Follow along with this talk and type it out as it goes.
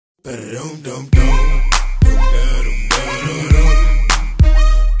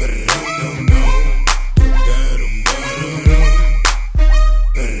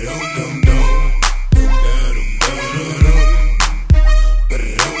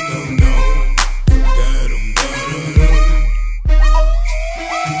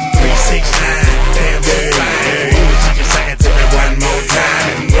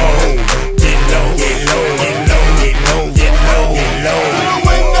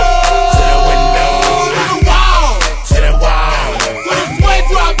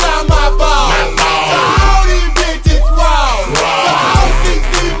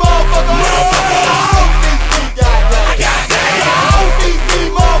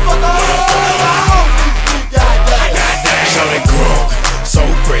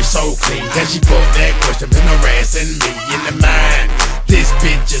So clean, can she put that question been harassing me in the mind? This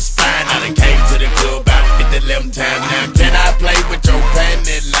bitch is fine. I done came to the club about 50-11 times. Now can I play with your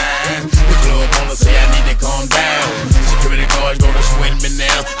panty line? The club wanna say I need to calm down. Security guards gonna swing me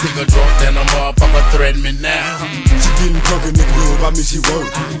now. Pick a drunk, then a motherfucker threaten me now. She getting drunk in the club, I mean she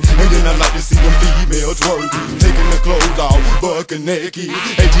working. And then I like to see them females twerking, taking the clothes off, bucking naked.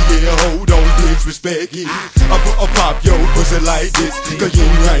 ATL, hold on, disrespect it. I pop your pussy like this, cause you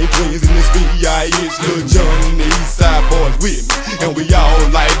ain't twins in this B.I.H. Lil' John and the East Side boys with me, and we all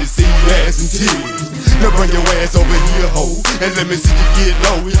like to see ass and tears. Now bring your ass over here, ho, and let me see you get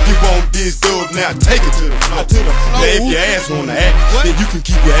low. If you want this dub, now take it to the floor. Now if your ass wanna act, then you can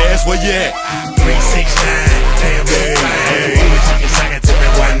keep your ass where you at. 369, damn good fine. You can suck it to me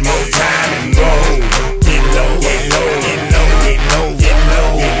one more time and go. Get low, get low, get low.